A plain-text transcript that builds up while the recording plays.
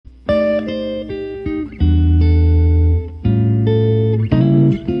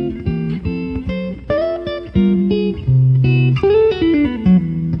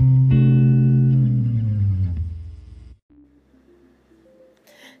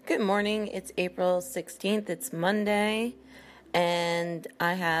Good morning. It's April 16th. It's Monday, and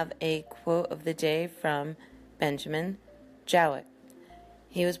I have a quote of the day from Benjamin Jowett.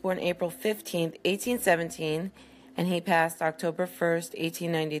 He was born April 15th, 1817, and he passed October 1st,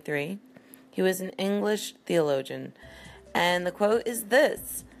 1893. He was an English theologian, and the quote is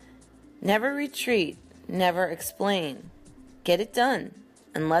this: "Never retreat, never explain. Get it done,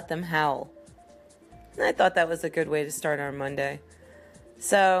 and let them howl." And I thought that was a good way to start our Monday.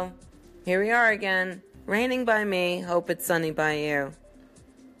 So, here we are again, raining by me, hope it's sunny by you.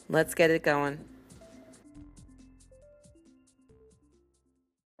 Let's get it going.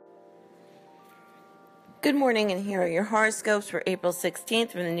 Good morning, and here are your horoscopes for April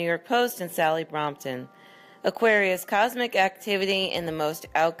 16th from the New York Post and Sally Brompton. Aquarius, cosmic activity in the most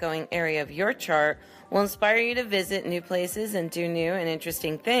outgoing area of your chart will inspire you to visit new places and do new and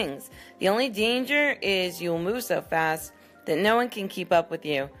interesting things. The only danger is you will move so fast that no one can keep up with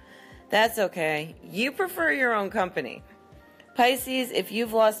you. That's okay. You prefer your own company. Pisces, if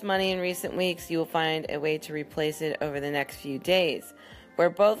you've lost money in recent weeks, you will find a way to replace it over the next few days. Where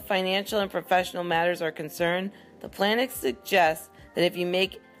both financial and professional matters are concerned, the planet suggests that if you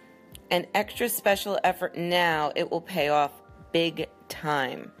make an extra special effort now, it will pay off big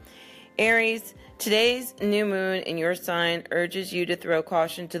time. Aries, today's new moon in your sign urges you to throw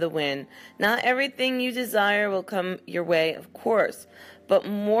caution to the wind. Not everything you desire will come your way, of course, but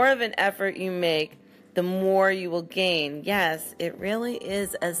more of an effort you make, the more you will gain. Yes, it really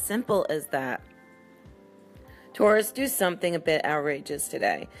is as simple as that. Taurus, do something a bit outrageous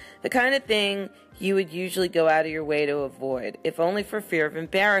today. The kind of thing you would usually go out of your way to avoid, if only for fear of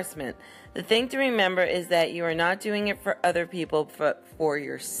embarrassment. The thing to remember is that you are not doing it for other people, but for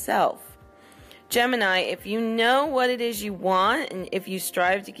yourself. Gemini, if you know what it is you want, and if you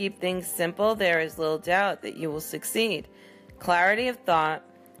strive to keep things simple, there is little doubt that you will succeed. Clarity of thought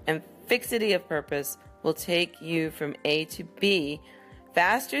and fixity of purpose will take you from A to B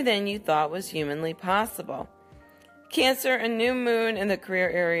faster than you thought was humanly possible. Cancer, a new moon in the career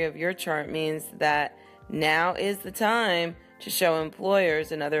area of your chart means that now is the time to show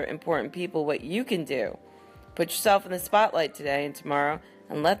employers and other important people what you can do. Put yourself in the spotlight today and tomorrow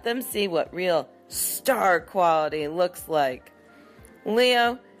and let them see what real star quality looks like.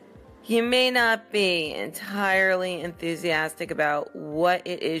 Leo, you may not be entirely enthusiastic about what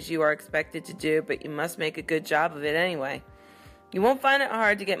it is you are expected to do, but you must make a good job of it anyway. You won't find it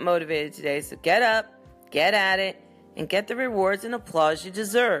hard to get motivated today, so get up, get at it, and get the rewards and applause you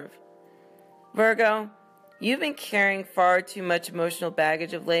deserve. Virgo, you've been carrying far too much emotional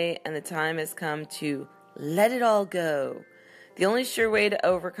baggage of late, and the time has come to let it all go. The only sure way to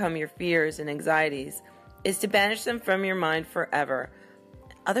overcome your fears and anxieties is to banish them from your mind forever.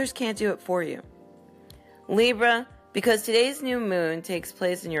 Others can't do it for you. Libra, because today's new moon takes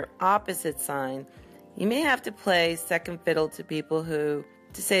place in your opposite sign, you may have to play second fiddle to people who,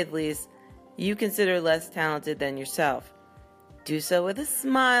 to say the least, you consider less talented than yourself. Do so with a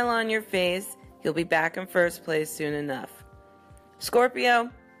smile on your face. You'll be back in first place soon enough.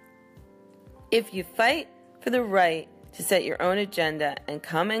 Scorpio, if you fight for the right to set your own agenda and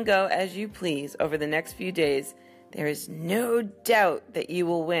come and go as you please over the next few days, there is no doubt that you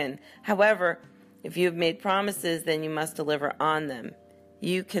will win. However, if you have made promises, then you must deliver on them.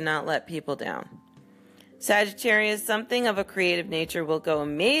 You cannot let people down. Sagittarius, something of a creative nature will go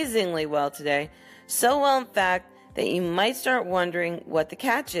amazingly well today. So well, in fact, that you might start wondering what the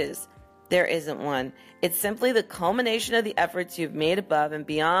catch is. There isn't one. It's simply the culmination of the efforts you've made above and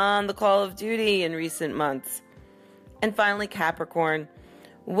beyond the call of duty in recent months. And finally, Capricorn,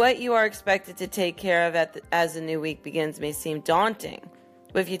 what you are expected to take care of as the new week begins may seem daunting.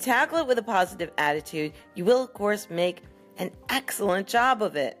 But if you tackle it with a positive attitude, you will, of course, make an excellent job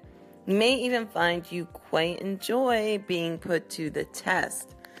of it. You may even find you quite enjoy being put to the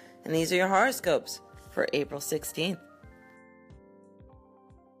test. And these are your horoscopes for April 16th.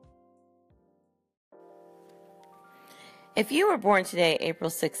 If you were born today,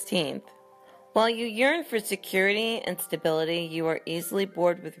 April 16th, while you yearn for security and stability, you are easily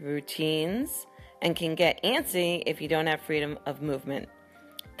bored with routines and can get antsy if you don't have freedom of movement.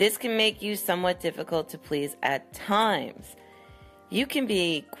 This can make you somewhat difficult to please at times. You can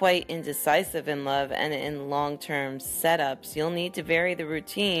be quite indecisive in love, and in long-term setups, you'll need to vary the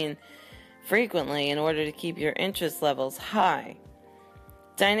routine frequently in order to keep your interest levels high.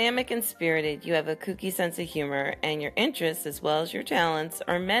 Dynamic and spirited, you have a kooky sense of humor, and your interests as well as your talents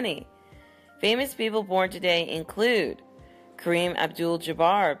are many. Famous people born today include Kareem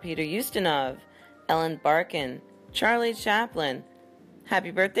Abdul-Jabbar, Peter Ustinov, Ellen Barkin, Charlie Chaplin.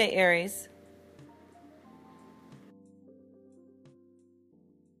 Happy birthday, Aries.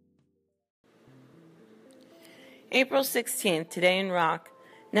 April 16th, today in rock.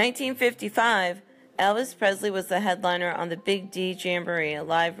 1955, Elvis Presley was the headliner on the Big D Jamboree, a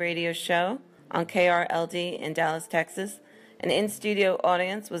live radio show on KRLD in Dallas, Texas. An in-studio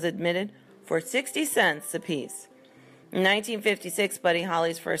audience was admitted for 60 cents apiece. In 1956, Buddy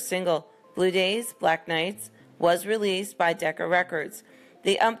Holly's first single, Blue Days, Black Nights, was released by Decca Records.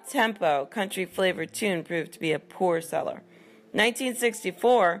 The up-tempo, country-flavored tune proved to be a poor seller.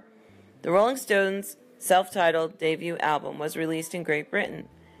 1964, the Rolling Stones' self-titled debut album was released in Great Britain.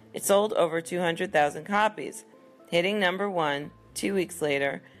 It sold over 200,000 copies, hitting number 1 2 weeks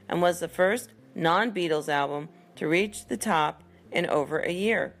later, and was the first non-Beatles album to reach the top in over a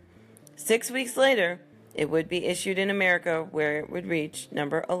year. 6 weeks later, it would be issued in America, where it would reach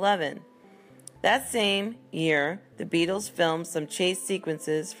number 11. That same year, the Beatles filmed some chase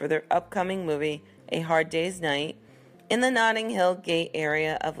sequences for their upcoming movie, A Hard Day's Night, in the Notting Hill Gate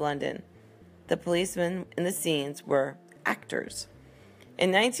area of London. The policemen in the scenes were actors.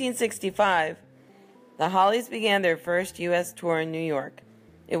 In 1965, the Hollies began their first U.S. tour in New York.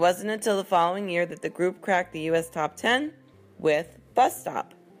 It wasn't until the following year that the group cracked the U.S. top 10 with Bus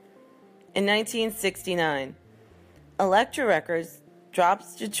Stop. In 1969, Elektra Records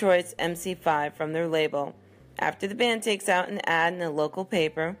drops Detroit's MC5 from their label after the band takes out an ad in a local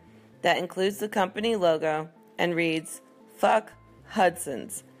paper that includes the company logo and reads, "Fuck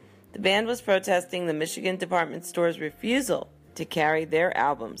Hudson's." The band was protesting the Michigan department store's refusal to carry their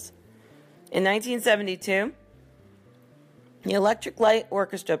albums. In 1972, the Electric Light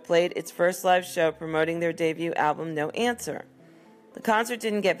Orchestra played its first live show promoting their debut album, No Answer. The concert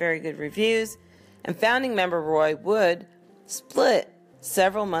didn't get very good reviews, and founding member Roy Wood split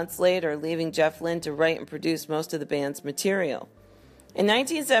several months later, leaving Jeff Lynne to write and produce most of the band's material. In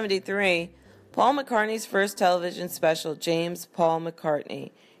 1973, Paul McCartney's first television special, James Paul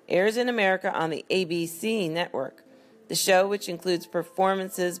McCartney, airs in America on the ABC network. The show, which includes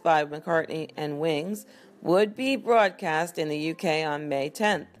performances by McCartney and Wings, would be broadcast in the UK on May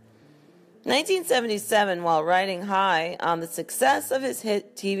 10th. 1977, while riding high on the success of his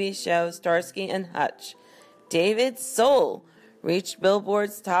hit TV show Starsky and Hutch, David Soul reached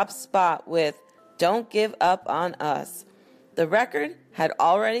Billboard's top spot with Don't Give Up on Us. The record had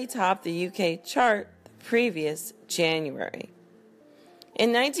already topped the UK chart the previous January.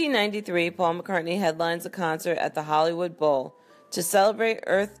 In 1993, Paul McCartney headlines a concert at the Hollywood Bowl to celebrate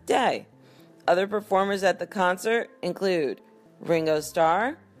Earth Day. Other performers at the concert include Ringo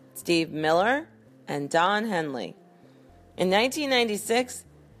Starr, Steve Miller, and Don Henley. In 1996,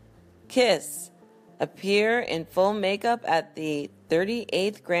 Kiss appear in full makeup at the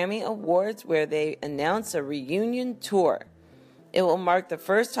 38th Grammy Awards, where they announce a reunion tour. It will mark the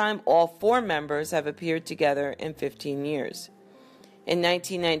first time all 4 members have appeared together in 15 years. In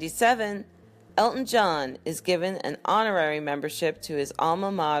 1997, Elton John is given an honorary membership to his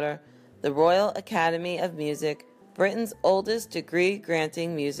alma mater, the Royal Academy of Music, Britain's oldest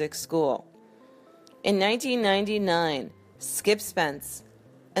degree-granting music school. In 1999, Skip Spence,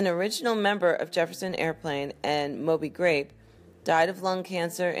 an original member of Jefferson Airplane and Moby Grape, died of lung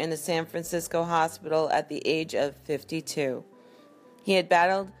cancer in a San Francisco hospital at the age of 52. He had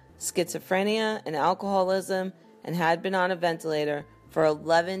battled schizophrenia and alcoholism and had been on a ventilator for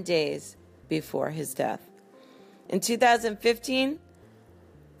 11 days before his death. In 2015,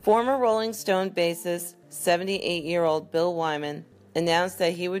 former Rolling Stone bassist, 78-year-old Bill Wyman, announced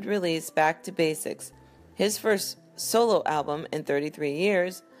that he would release Back to Basics, his first solo album in 33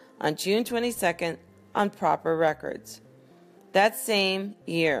 years, on June 22nd on Proper Records. That same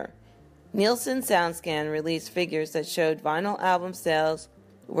year, Nielsen SoundScan released figures that showed vinyl album sales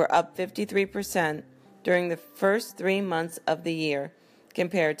were up 53% during the first 3 months of the year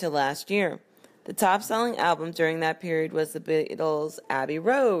compared to last year. The top-selling album during that period was the Beatles' Abbey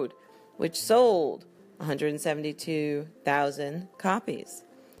Road, which sold 172,000 copies.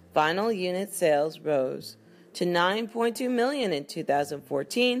 Vinyl unit sales rose to 9.2 million in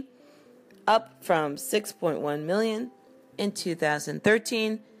 2014, up from 6.1 million in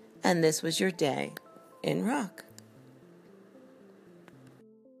 2013, and this was your day in rock.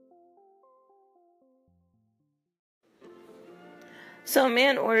 So a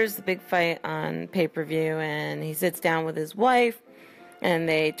man orders the big fight on pay-per-view, and he sits down with his wife, and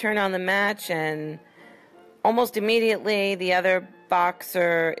they turn on the match, and almost immediately the other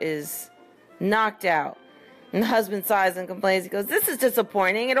boxer is knocked out. And the husband sighs and complains. He goes, "This is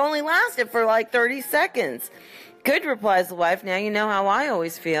disappointing. It only lasted for like 30 seconds. Good," replies the wife. "Now you know how I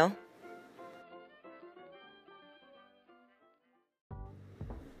always feel."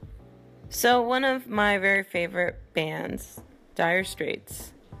 So one of my very favorite bands, Dire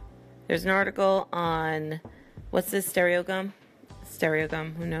Straits. There's an article on what's this, Stereogum?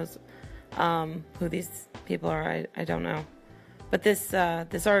 Stereogum, who knows who these people are? I don't know. But this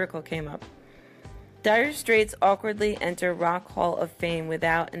article came up. Dire Straits awkwardly enter Rock Hall of Fame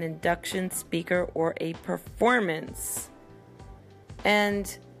without an induction speaker or a performance.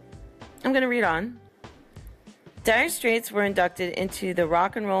 And I'm going to read on. Dire Straits were inducted into the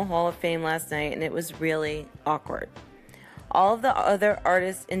Rock and Roll Hall of Fame last night, and it was really awkward. All of the other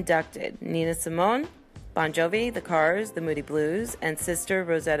artists inducted, Nina Simone, Bon Jovi, The Cars, The Moody Blues, and sister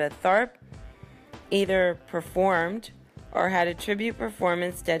Rosetta Tharpe, either performed or had a tribute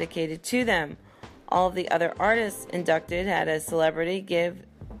performance dedicated to them. All of the other artists inducted had a celebrity give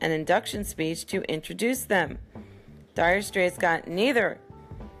an induction speech to introduce them. Dire Straits got neither.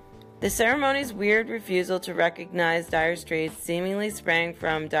 The ceremony's weird refusal to recognize Dire Straits seemingly sprang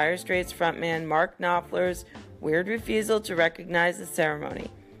from Dire Straits frontman Mark Knopfler's weird refusal to recognize the ceremony.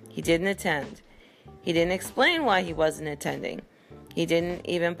 He didn't attend. He didn't explain why he wasn't attending. He didn't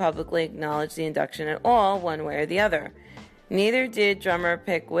even publicly acknowledge the induction at all, one way or the other. Neither did drummer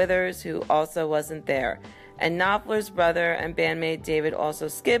Pick Withers, who also wasn't there. And Knopfler's brother and bandmate David also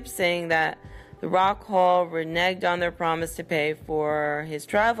skipped, saying that the Rock Hall reneged on their promise to pay for his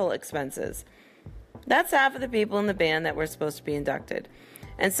travel expenses. That's half of the people in the band that were supposed to be inducted.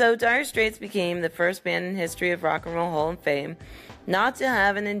 And so Dire Straits became the first band in history of Rock and Roll Hall of Fame not to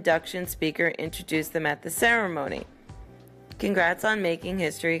have an induction speaker introduce them at the ceremony. Congrats on making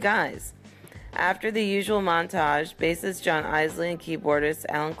history, guys. After the usual montage, bassist John Isley and keyboardist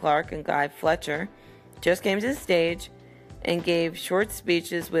Alan Clark and Guy Fletcher just came to the stage and gave short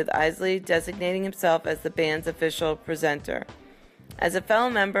speeches, with Isley designating himself as the band's official presenter. As a fellow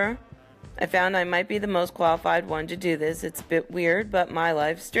member, I found I might be the most qualified one to do this. It's a bit weird, but my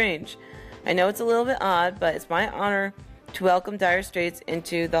life's strange. I know it's a little bit odd, but it's my honor to welcome Dire Straits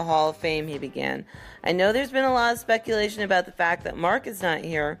into the Hall of Fame, he began. I know there's been a lot of speculation about the fact that Mark is not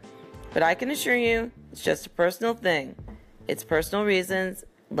here, but I can assure you, it's just a personal thing. It's personal reasons.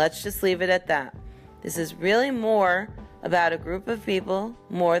 Let's just leave it at that. This is really more about a group of people,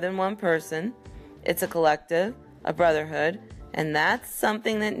 more than one person. It's a collective, a brotherhood, and that's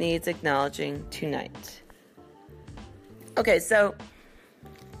something that needs acknowledging tonight. Okay, so,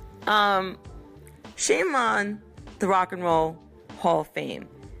 shame on the Rock and Roll Hall of Fame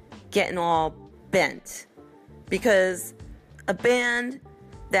getting all bent, because a band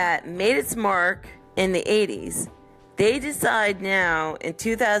that made its mark in the 80s, they decide now in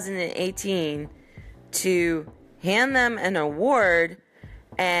 2018 to hand them an award,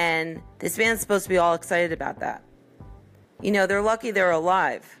 and this band's supposed to be all excited about that. You know, they're lucky they're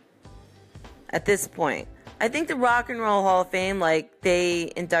alive at this point. I think the Rock and Roll Hall of Fame, like,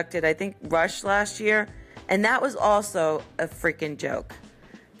 they inducted, I think, Rush last year, and that was also a freaking joke.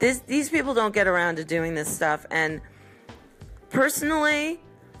 These people don't get around to doing this stuff, and personally,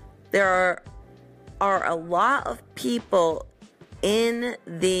 there are a lot of people in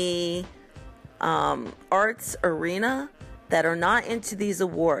the arts arena that are not into these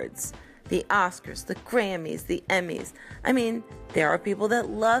awards. The Oscars, the Grammys, the Emmys. I mean, there are people that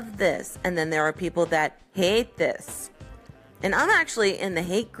love this, and then there are people that hate this. And I'm actually in the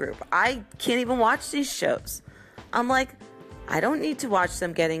hate group. I can't even watch these shows. I'm like, I don't need to watch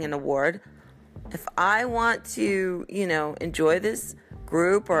them getting an award. If I want to, enjoy this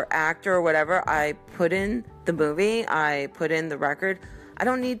group or actor or whatever, I put in the movie, I put in the record. I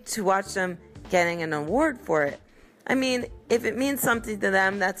don't need to watch them getting an award for it. I mean, if it means something to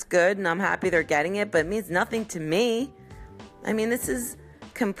them, that's good, and I'm happy they're getting it, but it means nothing to me. I mean, this is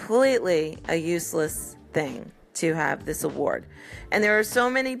completely a useless thing to have this award. And there are so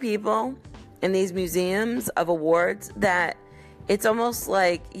many people in these museums of awards that it's almost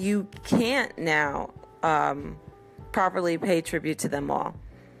like you can't now properly pay tribute to them all.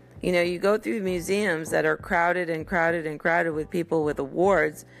 You know, you go through museums that are crowded and crowded and crowded with people with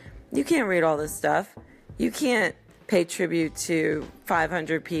awards. You can't read all this stuff. You can't pay tribute to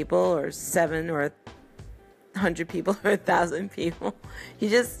 500 people or 7 or 100 people or 1,000 people. You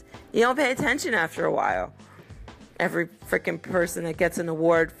don't pay attention after a while. Every freaking person that gets an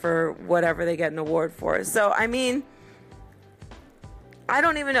award for whatever they get an award for. So, I mean, I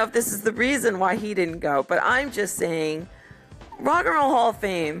don't even know if this is the reason why he didn't go, but I'm just saying, Rock and Roll Hall of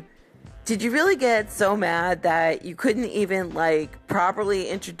Fame, did you really get so mad that you couldn't even, properly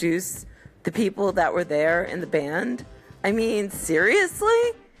introduce the people that were there in the band? I mean,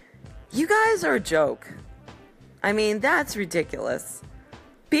 seriously? You guys are a joke. I mean, that's ridiculous.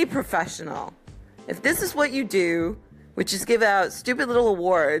 Be professional. If this is what you do, which is give out stupid little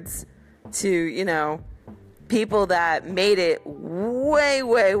awards to, people that made it way,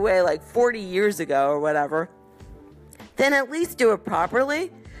 way, way, 40 years ago or whatever, then at least do it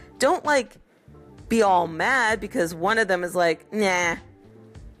properly. Don't like be all mad because one of them is like, nah,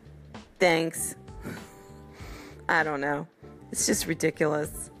 thanks. I don't know. It's just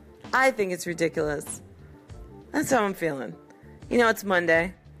ridiculous. I think it's ridiculous. That's how I'm feeling. It's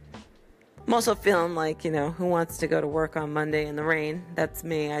Monday. I'm also feeling like, who wants to go to work on Monday in the rain? That's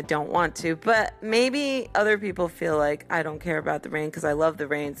me. I don't want to. But maybe other people feel like I don't care about the rain because I love the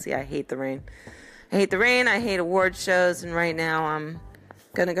rain. See, I hate the rain. I hate the rain. I hate award shows. And right now I'm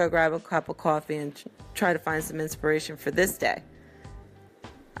going to go grab a cup of coffee and try to find some inspiration for this day.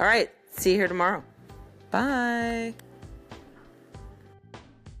 All right. See you here tomorrow. Bye.